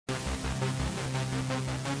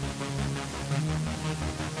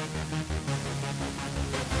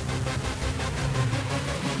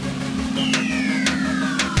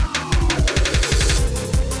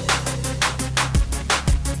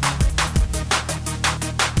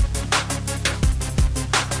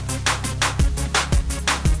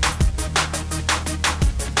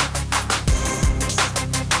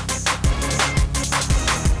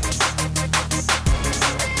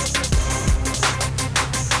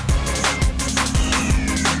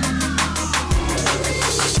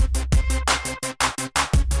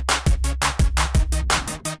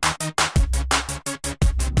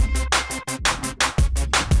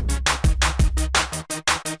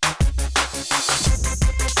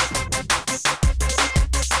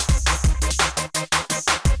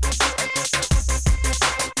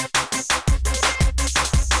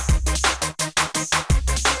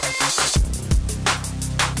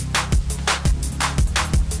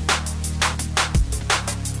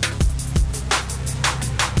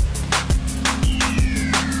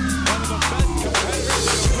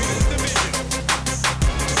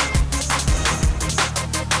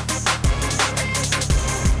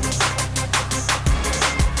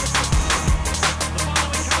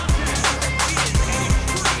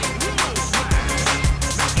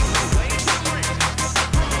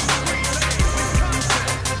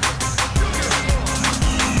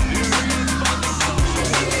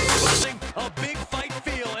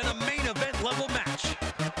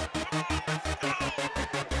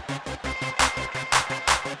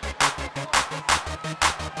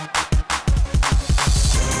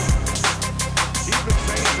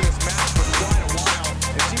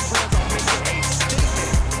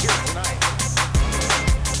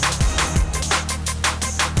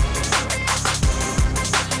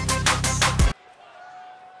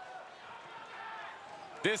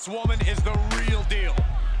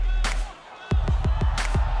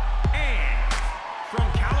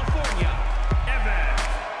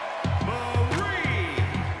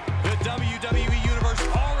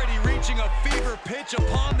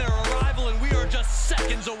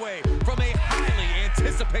away from a highly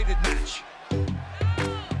anticipated match.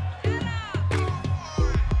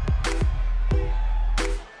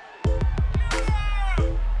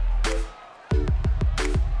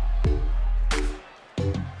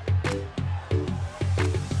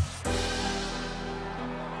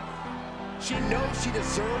 She knows she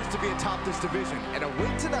deserves to be atop this division, and a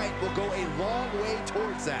win tonight will go a long way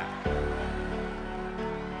towards that.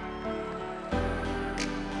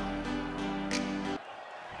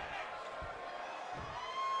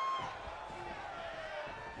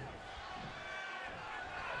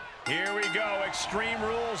 Here we go, Extreme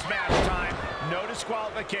Rules match time. No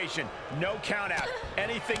disqualification, no count out.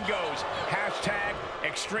 Anything goes. Hashtag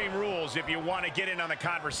Extreme Rules if you want to get in on the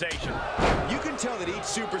conversation. You can tell that each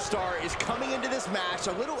superstar is coming into this match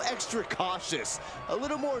a little extra cautious, a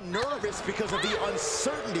little more nervous because of the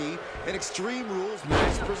uncertainty an Extreme Rules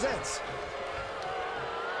match presents.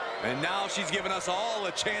 And now she's given us all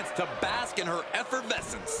a chance to bask in her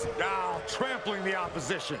effervescence. Now trampling the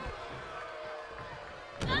opposition.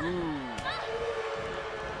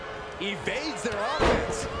 Evades their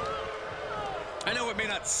offense. I know it may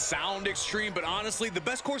not sound extreme, but honestly, the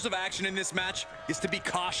best course of action in this match is to be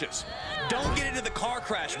cautious. Don't get into the car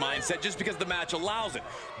crash mindset just because the match allows it.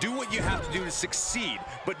 Do what you have to do to succeed,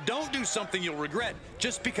 but don't do something you'll regret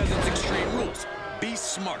just because it's Extreme Rules. Be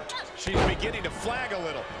smart. She's beginning to flag a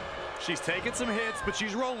little. She's taking some hits, but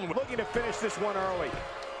she's rolling with, looking to finish this one early.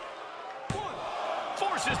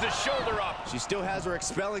 Forces the shoulder up. She still has her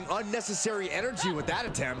expelling unnecessary energy with that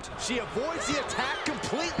attempt. She avoids the attack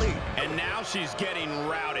completely. And now she's getting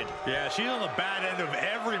routed. Yeah, she's on the bad end of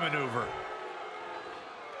every maneuver.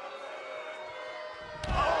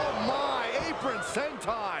 Oh my, apron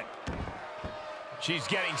senton. She's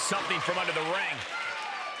getting something from under the ring.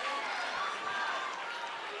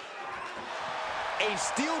 A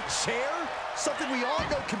steel chair? Something we all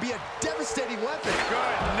know can be a devastating weapon.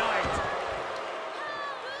 Good night.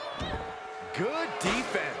 Good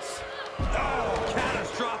defense. Oh,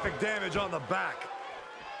 catastrophic damage on the back.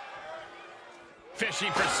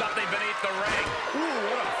 Fishing for something beneath the ring. Ooh,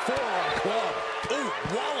 what a forearm club. Ooh,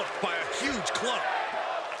 walloped by a huge club.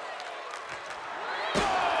 Boom!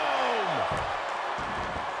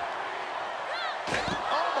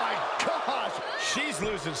 Oh my gosh. She's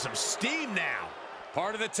losing some steam now.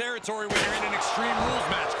 Part of the territory when you're in an Extreme Rules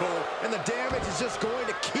match, Cole. And the damage is just going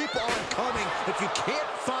to keep on coming if you can't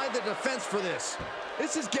find the defense for this.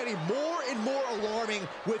 This is getting more and more alarming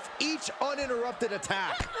with each uninterrupted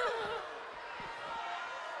attack.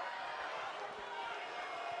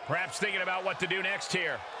 Perhaps thinking about what to do next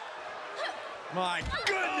here. My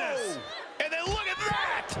goodness! Oh! And then look at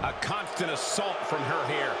that! A constant assault from her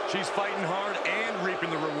here. She's fighting hard and reaping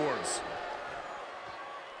the rewards.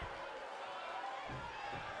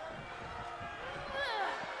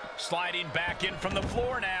 Sliding back in from the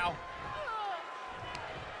floor now.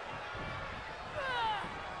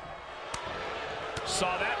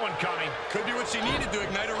 Saw that one coming. Could be what she needed to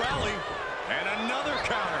ignite a rally. And another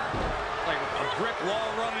counter. Like a brick wall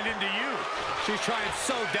running into you. She's trying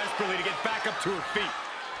so desperately to get back up to her feet.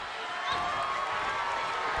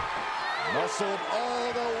 Muscled all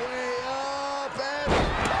the way up and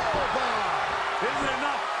powerbomb. Is it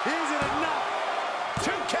enough? Is it enough?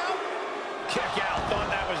 2 count. Kick out. Thought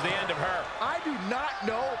that was the end of her. I do not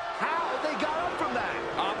know how they got up from that.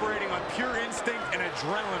 Operating on pure instinct and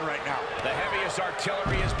adrenaline right now. The heaviest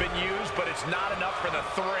artillery has been used, but it's not enough for the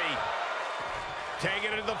 3.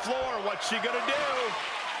 Taking it to the floor. What's she gonna do?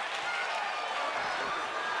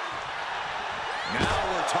 Now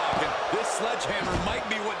we're talking. This sledgehammer might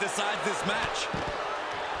be what decides this match.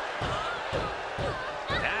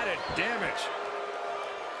 Added damage.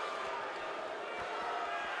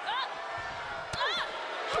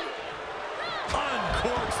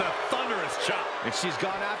 Uncorks a thunderous chop. And she's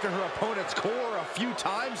gone after her opponent's core a few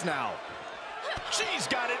times now. She's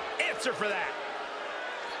got an answer for that.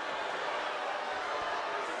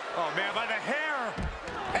 Oh, man, by the hair.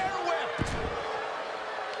 Hair whip.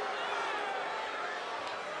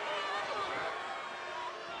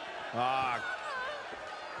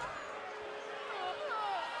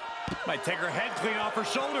 Might take her head clean off her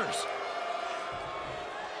shoulders.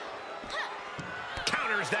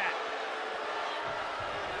 Counters that.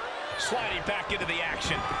 Sliding back into the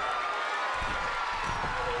action.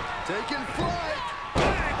 Taking flight.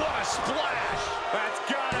 Bang, what a splash. That's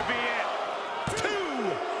gotta be it. 2.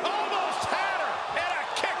 Almost had her. And a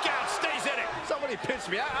kick out stays in it. Somebody pinch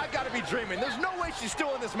me. I gotta be dreaming. There's no way she's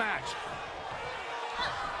still in this match.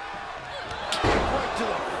 Right to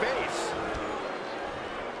the face.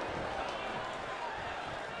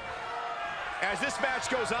 As this match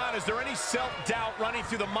goes on, is there any self-doubt running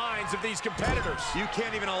through the minds of these competitors? You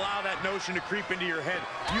can't even allow that notion to creep into your head.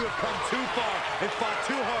 You have come too far and fought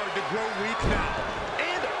too hard to grow weak now.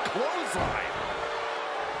 And a clothesline.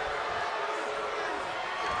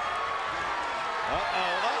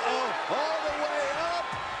 All the way up.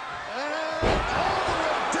 And all the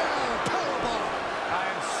way down. Powerbomb. I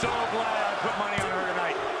am so glad I put money on her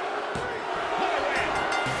tonight. What a win!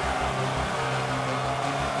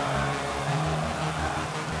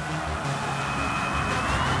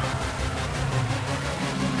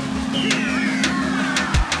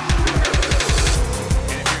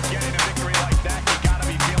 And if you're getting a victory like that, you gotta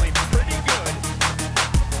be feeling pretty good.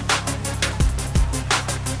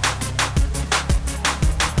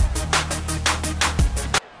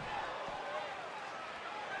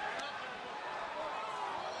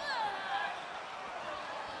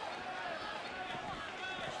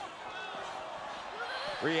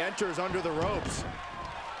 Re-enters under the ropes.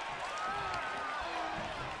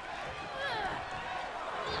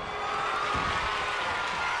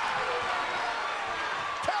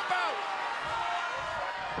 Tap out!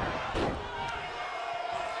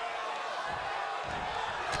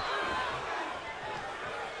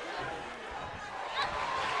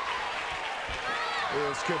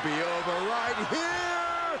 This could be over right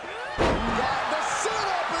here. Got the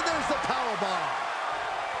setup, and there's the powerbomb.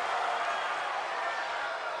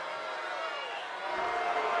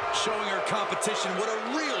 Showing her competition what a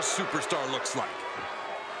real superstar looks like.